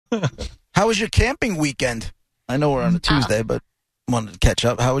How was your camping weekend? I know we're on a Tuesday, but wanted to catch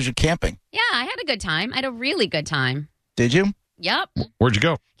up. How was your camping? Yeah, I had a good time. I had a really good time. Did you? Yep. Where'd you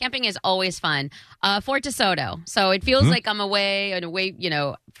go? Camping is always fun. Fort DeSoto. So it feels like I'm away,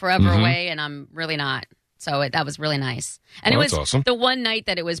 forever away, and I'm really not. So that was really nice. And it was awesome. The one night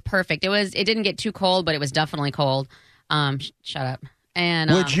that it was perfect. It didn't get too cold, but it was definitely cold. Shut up.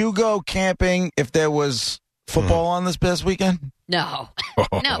 And would you go camping if there was football on this past weekend? No.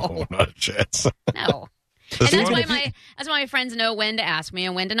 No. Not a chance. No. And that's why my friends know when to ask me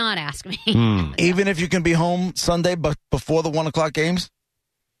and when to not ask me. Even if you can be home Sunday, but before the 1 o'clock games.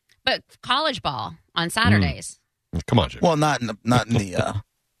 But college ball on Saturdays. Come on, Jim. Well, not in the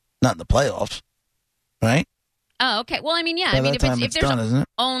playoffs, right? Oh, okay. Well, I mean, yeah. By I mean, that time if it's done, isn't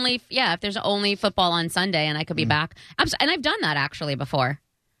it? If there's only football on Sunday and I could be back, and I've done that actually before.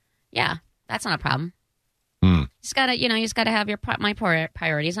 Yeah, that's not a problem. You just gotta have your my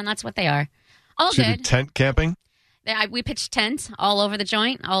priorities, and that's what they are. All so good. You did tent camping? We pitched tents all over the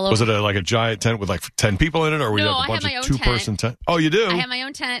joint. Was it like a giant tent with like 10 people in it, or were you have a bunch of two-person tent? Oh, you do? I have my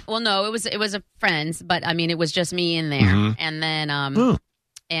own tent. Well, no, it was a friend's, but I mean, it was just me in there, and then and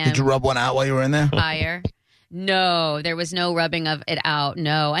did you rub one out while you were in there? Fire. No, there was no rubbing of it out.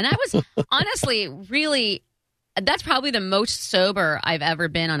 No, and I was honestly really. That's probably the most sober I've ever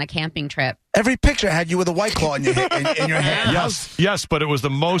been on a camping trip. Every picture had you with a White Claw in your hand. Yes, but it was the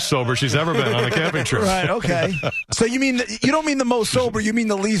most sober she's ever been on a camping trip. Right, okay. So you don't mean the most sober, you mean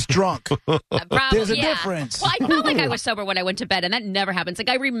the least drunk. There's a difference. Well, I felt like I was sober when I went to bed, and that never happens. Like,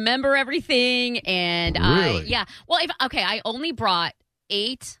 I remember everything, and really? Well, I only brought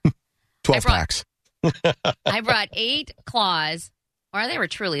 8. 12 packs. I brought 8 claws, or they were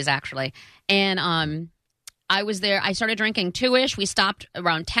Trulies, actually, and I was there. I started drinking 2-ish. We stopped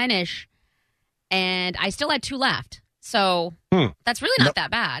around 10-ish, and I still had 2 left. So that's really not that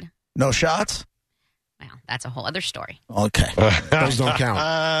bad. No shots? Well, that's a whole other story. Okay. Those don't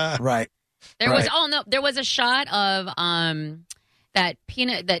count. Right. There was a shot of that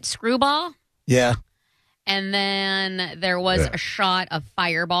screwball. Yeah. And then there was a shot of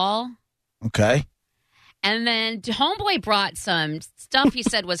Fireball. Okay. And then Homeboy brought some stuff he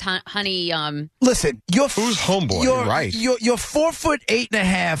said was honey. Listen, who's Homeboy? You're right. You're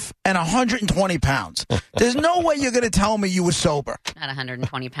 4'8.5" and 120 pounds. There's no way you're going to tell me you were sober. Not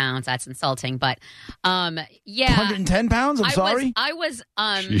 120 pounds. That's insulting. But yeah, 110 pounds. I'm sorry. I was.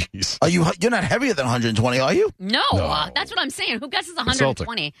 Jeez. You're not heavier than 120, are you? No. That's what I'm saying. Who guesses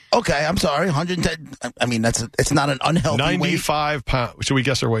 120? Okay, I'm sorry. 110. I mean, it's not an unhealthy 95 pounds. Should we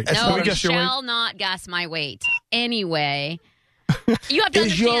guess her weight? No, we guess your weight? shall not guess my weight. Anyway, you have to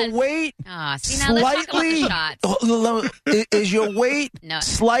Is understand. your weight see, now let's talk about the shots. Is your weight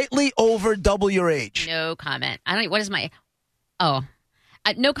slightly over double your age? No comment. I don't. What is my? Oh,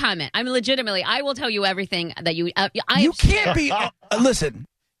 no comment. I'm legitimately. I will tell you everything that you. You can't be. Listen,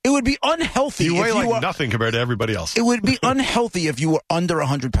 it would be unhealthy. You weigh if like nothing compared to everybody else. It would be unhealthy if you were under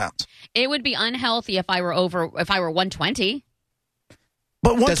 100 pounds. It would be unhealthy if I were over. If I were 120.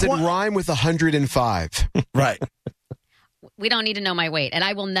 But does it rhyme with 105? Right. We don't need to know my weight, and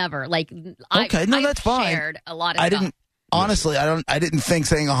I will never Okay, I've that's fine. Shared a lot of stuff. Honestly, I didn't think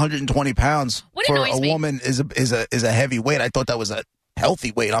saying 120 pounds for a woman is a heavy weight. I thought that was a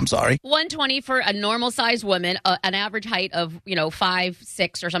healthy weight. I'm sorry. 120 for a normal sized woman, an average height of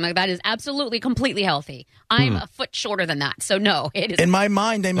 5'6" or something like that is absolutely completely healthy. I'm a foot shorter than that, so no, it is. In my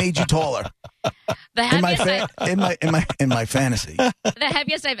mind, they made you taller. In my fantasy, the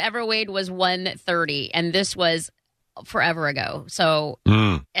heaviest I've ever weighed was 130, and this was forever ago. So,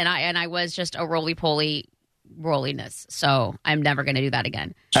 and I was just a roly-poly rolliness. So I'm never going to do that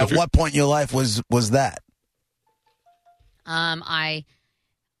again. At what point in your life was that? I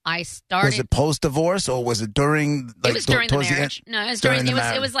started. Was it post-divorce or was it during? It was during the marriage. No, it was during.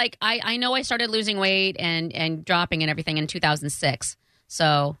 It was like I know I started losing weight and dropping and everything in 2006.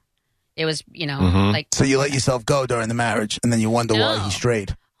 So it was like. So you let yourself go during the marriage, and then you wonder why he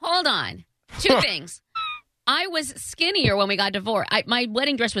strayed. Hold on, 2 things. I was skinnier when we got divorced. My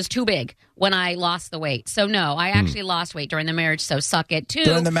wedding dress was too big when I lost the weight. So, no, I actually lost weight during the marriage, so suck it, too.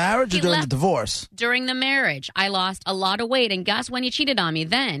 During the marriage or during the divorce? During the marriage. I lost a lot of weight, and guess when he cheated on me?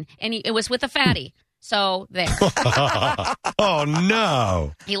 Then. And it was with a fatty. So, there. Oh,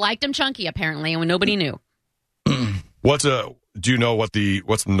 no. He liked him chunky, apparently, and nobody knew. Do you know what's the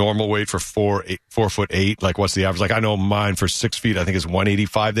normal weight for 4'8"? Like, what's the average? Like, I know mine for 6 feet, I think is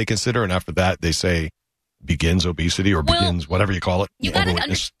 185 they consider, and after that, they say begins obesity or begins whatever you call it. You got to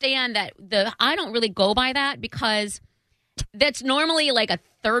understand that I don't really go by that because that's normally like a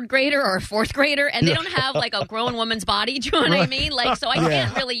third grader or a fourth grader, and they don't have like a grown woman's body. Do you know what I mean? Like, so I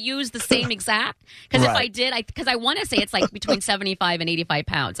can't really use the same exact. Because if I did, because I want to say it's like between 75 and 85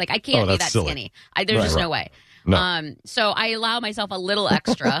 pounds. Like, I can't be that skinny. There's just no way. No. So I allow myself a little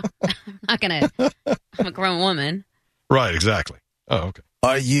extra. I'm a grown woman. Right, exactly. Oh, okay.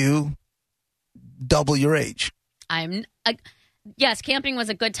 Are you double your age? Yes, camping was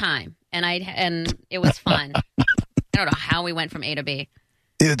a good time, and it was fun. I don't know how we went from A to B.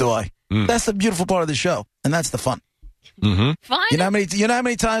 Neither do I. That's the beautiful part of the show, and that's the fun. Mm-hmm. Fun? You know how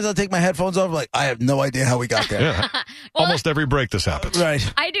many times I'll take my headphones off? Like, I have no idea how we got there. Yeah. Well, almost every break this happens.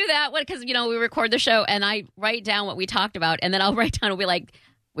 Right. I do that because, we record the show, and I write down what we talked about, and then I'll write down,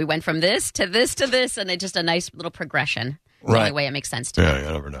 we went from this to this to this, and it's just a nice little progression. The only way it makes sense to me. Yeah,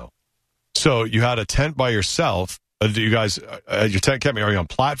 you never know. So you had a tent by yourself. Do you guys, your tent camping, are you on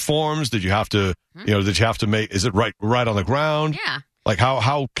platforms? Did you have to, did you have to make, is it right on the ground? Yeah. Like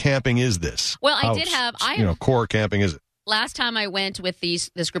how camping is this? Well, how core camping is it? Last time I went with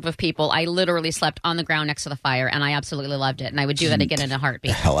this group of people, I literally slept on the ground next to the fire, and I absolutely loved it. And I would do that again in a heartbeat.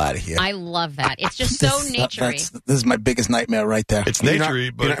 The hell out of here! I love that. It's just so naturey. This is my biggest nightmare right there. It's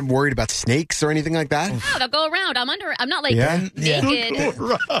naturey, but you're not worried about snakes or anything like that. No, they'll go around. I'm not like naked.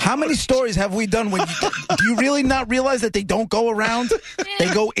 How many stories have we done? Do you really not realize that they don't go around?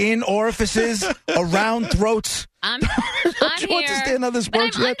 They go in orifices, around throats. I'm here. Understand how this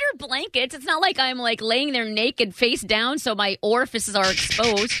works I'm yet? under blankets. It's not like I'm like laying there naked, face down, so my orifices are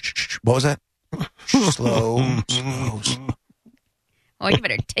exposed. What was that? Slow. Oh, you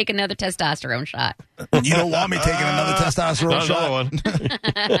better take another testosterone shot. You don't want me taking another testosterone shot.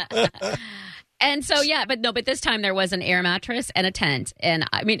 And so, but this time there was an air mattress and a tent. And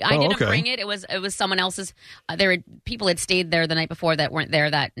I mean, I didn't bring it. It was someone else's. People had stayed there the night before that weren't there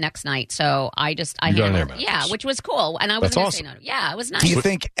that next night. So I handled it. Yeah, which was cool. And I was going to say no. Yeah, it was nice. Do you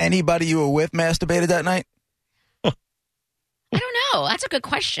think anybody you were with masturbated that night? I don't know. That's a good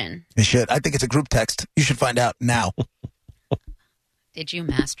question. You should. I think it's a group text. You should find out now. Did you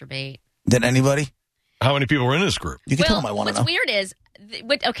masturbate? Did anybody? How many people were in this group? You can tell them I want to know. What's weird is,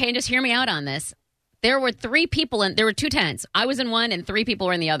 and just hear me out on this. There were 3 people there were 2 tents. I was in one, and 3 people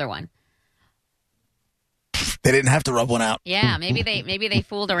were in the other one. They didn't have to rub one out. Yeah, maybe they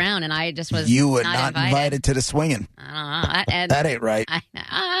fooled around, and I just was. You were not invited to the swinging. I don't know. That ain't right.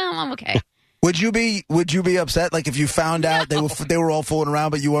 I'm okay. Would you be upset, like if you found out they were all fooling around,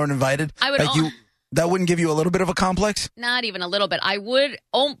 but you weren't invited? I would. That wouldn't give you a little bit of a complex? Not even a little bit. I would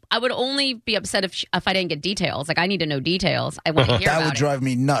only be upset if I didn't get details. Like, I need to know details. I want to hear about it. That would drive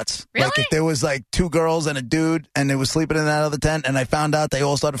me nuts. Really? Like if there was like 2 girls and a dude, and they were sleeping in that other tent, and I found out they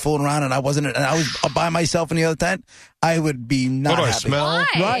all started fooling around, and I was by myself in the other tent, I would be not happy. What do I smell?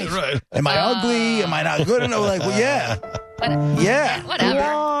 Why? Right. Am I ugly? Am I not good enough? Like, well, yeah. Yeah. Whatever.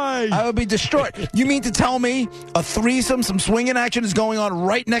 Why? I would be destroyed. You mean to tell me a threesome, some swinging action is going on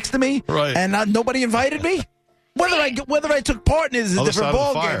right next to me? Right. And nobody invited me? Whether I took part in it is a different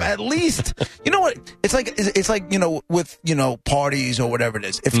ball game. At least, you know what? It's like with parties or whatever it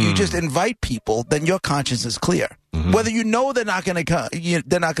is. If you just invite people, then your conscience is clear. Mm-hmm. Whether they're not going to come,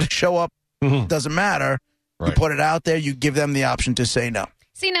 they're not going to show up. Mm-hmm. Doesn't matter. Right. You put it out there. You give them the option to say no.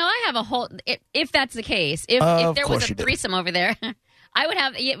 See, now I have a whole. If that's the case, if there was a threesome over there, I would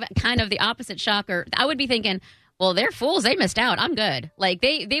have kind of the opposite shocker. I would be thinking, well, they're fools. They missed out. I'm good. Like,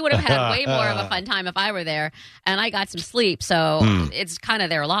 they would have had way more of a fun time if I were there, and I got some sleep, so it's kind of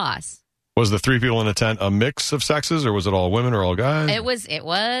their loss. Was the 3 people in the tent a mix of sexes, or was it all women or all guys? It was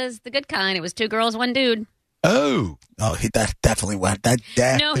the good kind. It was 2 girls, 1 dude. Oh, that definitely went. That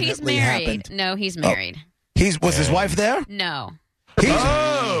definitely No, he's married. happened. No, he's married. Was his wife there? No.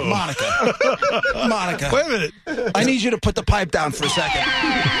 Monica. Wait a minute. I need you to put the pipe down for a second.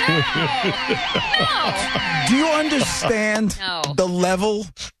 No. Do you understand the level?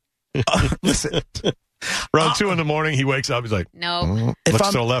 Listen. Around 2 in the morning, he wakes up. He's like, no. Looks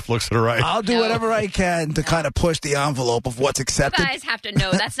to the left, looks to the right. I'll do whatever I can to kind of push the envelope of what's accepted. You guys have to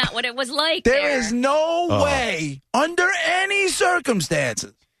know that's not what it was like. There is no way, under any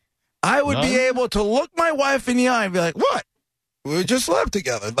circumstances, I would be able to look my wife in the eye and be like, what? We just slept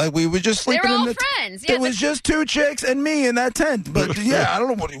together. Like, we were just sleeping They're all in friends. Yeah, it was just 2 chicks and me in that tent. But, I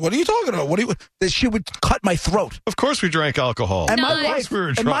don't know. What are you talking about? That she would cut my throat. Of course we drank alcohol. And No,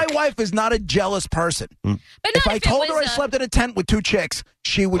 my wife is not a jealous person. But if I told her I slept in a tent with 2 chicks,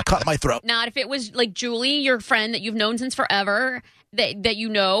 she would cut my throat. Not if it was like Julie, your friend that you've known since forever, that you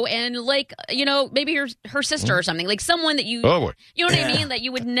know, and like, you know, maybe her sister or something, like someone that you, Oh, boy. you know what I mean, that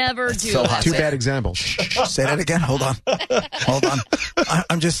you would never do. so hot. Two bad examples. Say that again. Hold on.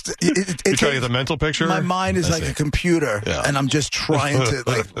 I'm just. You're trying to get the mental picture? My mind is like a computer, and I'm just trying to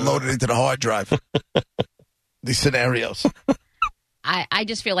like load it into the hard drive. These scenarios. I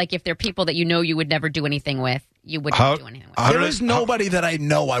just feel like if there are people that you know you would never do anything with, you wouldn't do anything with. There is nobody that I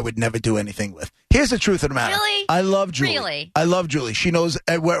know I would never do anything with. Here's the truth of the matter. Really? I love Julie. Really? I love Julie. She knows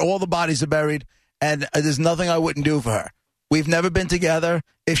where all the bodies are buried, and there's nothing I wouldn't do for her. We've never been together.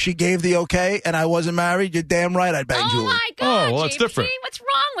 If she gave the okay and I wasn't married, you're damn right I'd bang Julie. Oh, my God, Oh, well, that's JP, different. What's wrong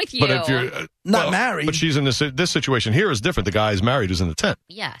with you? But if you're Not married. But she's in this situation here is different. The guy is married who's in the tent.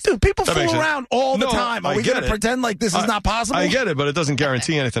 Yes. Dude, people That makes fool it- around all the No, time. Are I we get going to it. pretend like this is not possible? I get it, but it doesn't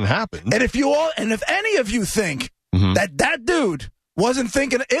guarantee anything happens. And if any of you think that dude wasn't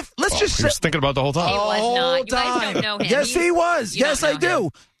thinking, let's just he was thinking about the whole time. He was whole not. You guys time. don't know him. Yes, he was. You Yes, don't I know do.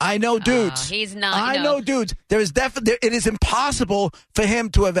 him. I know dudes. He's not. I know dudes. There is definitely. It is impossible for him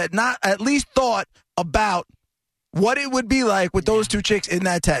to have not at least thought about what it would be like with those two chicks in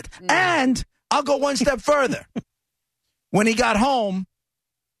that tent. No. And I'll go one step further. When he got home,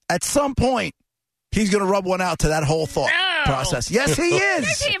 at some point, he's going to rub one out to that whole thought process. Yes, he is.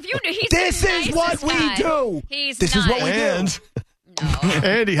 JP, if you knew, he's This the is what nicest we guy. do. This is what we do. And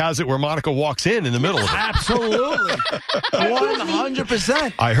and he has it where Monica walks in the middle of it. Absolutely.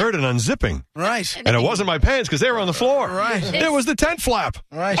 100%. I heard an unzipping. Right. And it wasn't my pants because they were on the floor. Right. It was the tent flap.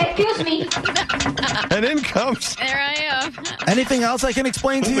 Right. Excuse me. And in comes There I am. Anything else I can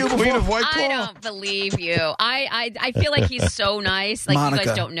explain to you the queen before? of White Claw. I don't believe you. I feel like he's so nice. Like Monica, you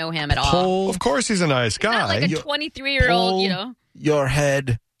guys don't know him at all. Pull Of course he's a nice He's not guy. like a 23-year-old, you know. your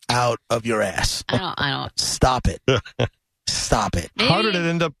head out of your ass. I don't. Stop it. Stop it. Maybe, How did it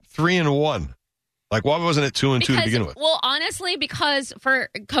end up 3-1? Like, why wasn't it 2-2 to begin with? Well, honestly, because for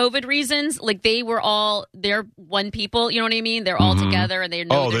COVID reasons, like they're one people. You know what I mean? They're all together and they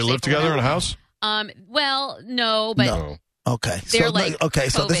know. Oh, they live together in a house? Well, no, but No. Okay. they're So, like okay,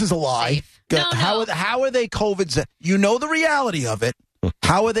 so this COVID is a lie. safe. No, How are they COVID? You know the reality of it.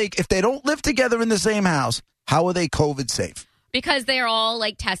 How are they, if they don't live together in the same house, how are they COVID safe? because they're all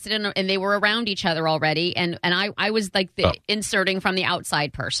like tested and they were around each other already, and I was like the inserting from the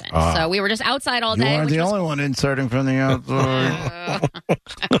outside person, so we were just outside all You day. aren't the only one inserting from the outside.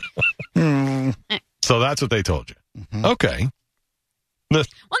 So that's what they told you. Mm-hmm. Okay. Well,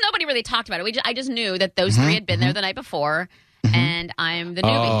 nobody really talked about it. I just knew that those three had been there the night before, and I'm the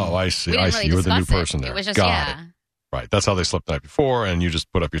newbie. Oh, I see. We didn't really You were the new discuss it. person there. It was just, Got it. Right. That's how they slept the night before, and you just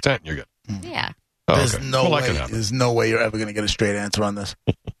put up your tent and you're good. Yeah. Oh, There's okay. no Well, that way. can happen. There's no way you're ever going to get a straight answer on this.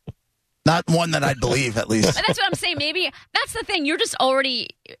 Not one that I'd believe, at least. But that's what I'm saying. Maybe that's the thing. You're just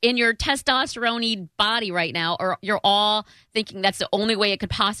already in your testosterone-y body right now, or you're all thinking that's the only way it could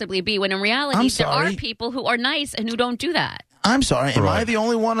possibly be, when in reality, I'm there are sorry. people who are nice and who don't do that. I'm sorry. Am I Right. the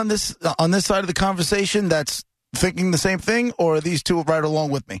only one on this side of the conversation that's thinking the same thing, or are these two right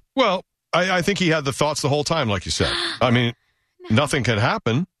along with me? Well, I think he had the thoughts the whole time, like you said. I mean, nothing could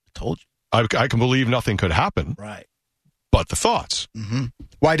happen. Told you. I can believe nothing could happen, Right. but the thoughts. Mm-hmm.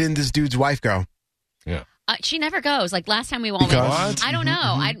 Why didn't this dude's wife go? Yeah. She never goes. Like last time we all Because- went. What? I don't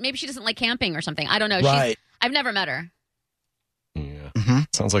know. Maybe she doesn't like camping or something. I don't know. Right. I've never met her. Yeah. Mm-hmm.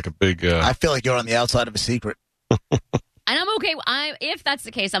 Sounds like a big. I feel like you're on the outside of a secret. And I'm okay. If that's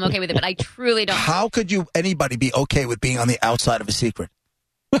the case, I'm okay with it. But I truly don't. How could anybody be okay with being on the outside of a secret?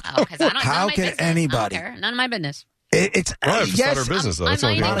 Oh, 'cause I don't. How none of my can business. anybody? I don't care. None of my business. It's Well, if you yes. start our business, though. I'm That's the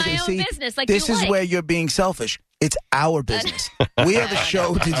only minding thing. my own see, business. Like this you is like. where you're being selfish. It's our business. We have a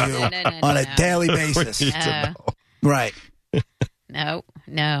show to do No, on a no. daily basis. We need to Right. No.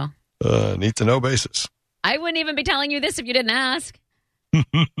 Need to know basis. I wouldn't even be telling you this if you didn't ask.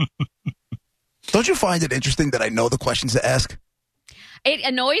 Don't you find it interesting that I know the questions to ask? It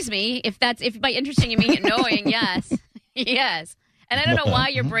annoys me if by interesting you mean annoying. Yes, yes. And I don't know why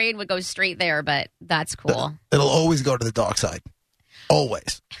your brain would go straight there, but that's cool. It'll always go to the dark side.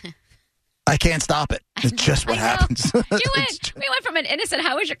 Always. I can't stop it. It's just what I know. happens. We went from an innocent,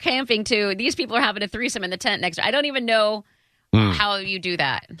 how was your camping, to these people are having a threesome in the tent next door. I don't even know how you do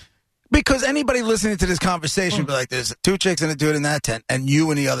that. Because anybody listening to this conversation will be like, there's two chicks and a dude in that tent, and you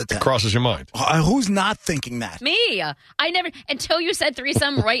in the other tent. Crosses your mind. Who's not thinking that? Me, I never, until you said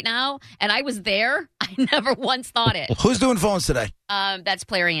threesome right now, and I was there, I never once thought it. Who's doing phones today? That's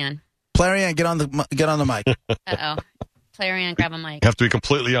Plarian. Plarian, get on the mic. Uh-oh. Plarian, grab a mic. You have to be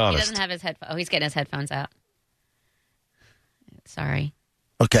completely He honest. doesn't have his headphones. Oh, he's getting his headphones out. Sorry.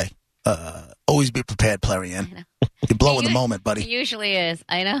 Okay. Always be prepared, Plarian. You're blowing the moment, He buddy. usually is.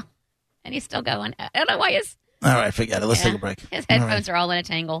 I know. And he's still going. I don't know why All right, forget it. Let's take a break. His headphones are all in a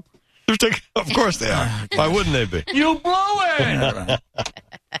tangle. Of course they are. Why wouldn't they be? You blew it!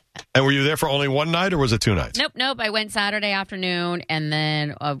 And were you there for only one night, or was it 2 nights? Nope. I went Saturday afternoon and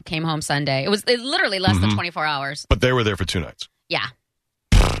then came home Sunday. It was literally less than 24 hours. But they were there for 2 nights. Yeah.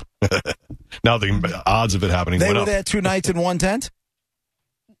 Now the odds of it happening They went were up. there 2 nights in one tent?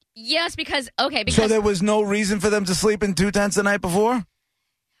 Yes, because So there was no reason for them to sleep in 2 tents the night before?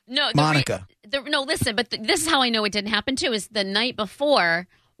 No, Monica. No, listen, but this is how I know it didn't happen, too, is the night before,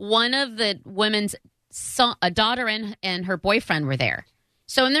 one of the women's a daughter and her boyfriend were there.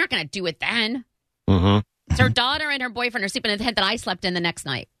 So they're not going to do it then. Mm-hmm. So her daughter and her boyfriend are sleeping in the tent that I slept in the next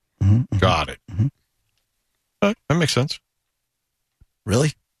night. Mm-hmm. Got it. That makes sense.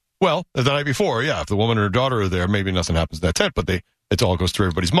 Really? Well, the night before, yeah. If the woman and her daughter are there, maybe nothing happens in that tent, but it all goes through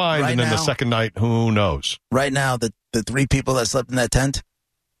everybody's mind. Right and then now, the second night, who knows? Right now, the 3 people that slept in that tent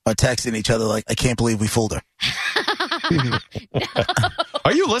are texting each other like, I can't believe we fooled her.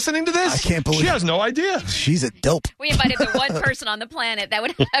 Are you listening to this? I can't believe she has no idea. She's a dope. We invited the one person on the planet that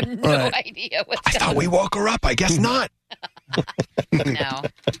would have no idea what's I thought we woke her up. I guess not. No.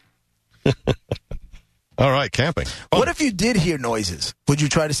 All right, camping. What if you did hear noises? Would you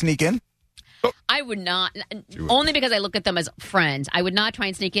try to sneak in? I would not. Only because I look at them as friends. I would not try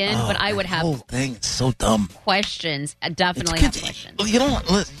and sneak in, but I would have whole thing is so dumb. questions. I definitely have questions. You don't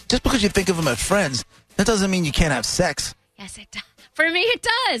just because you think of them as friends, that doesn't mean you can't have sex. Yes, it does. For me, it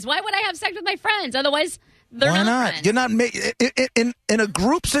does. Why would I have sex with my friends? Otherwise, they're Why not not? friends. You're not in a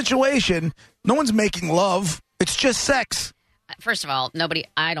group situation. No one's making love. It's just sex. First of all,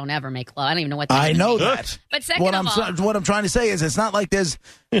 I don't ever make love. I don't even know what that I even know means. that. But second of all, what I'm trying to say is, it's not like there's,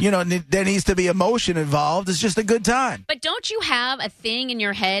 there needs to be emotion involved. It's just a good time. but don't you have a thing in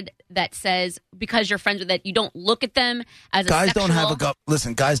your head that says because you're friends with that you don't look at them as Guys a sexual? don't have a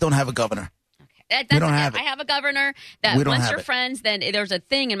listen. Guys don't have a governor. That's we don't it. have it. I have a governor that We don't once have you're it. friends, then there's a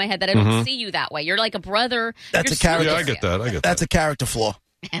thing in my head that I don't see you that way. You're like a brother. That's You're a character. Yeah, I get that. That's a character flaw.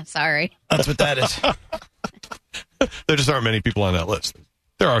 Sorry. That's what that is. There just aren't many people on that list.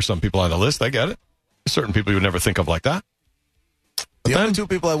 There are some people on the list. I get it. There's certain people you would never think of like that. The only 2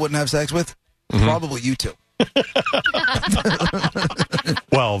 people I wouldn't have sex with, probably you 2.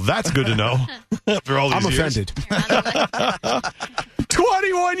 Well, that's good to know. After all these I'm years. offended.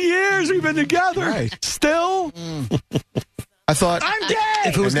 21 years we've been together. Right. Still? I thought, I'm gay.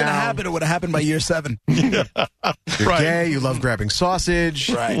 If it was going to Now- happen, it would have happened by year 7. you're Right. gay, you love grabbing sausage,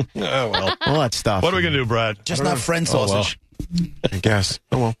 Right. Oh, well. all that stuff. What are we going to do, Brad? Just not friend Oh, well. sausage. I guess.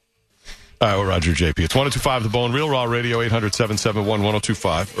 Oh, well. All right, well, Roger JP. It's 102.5 The Bone, Real Raw Radio,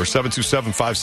 800-771-1025, or 727-5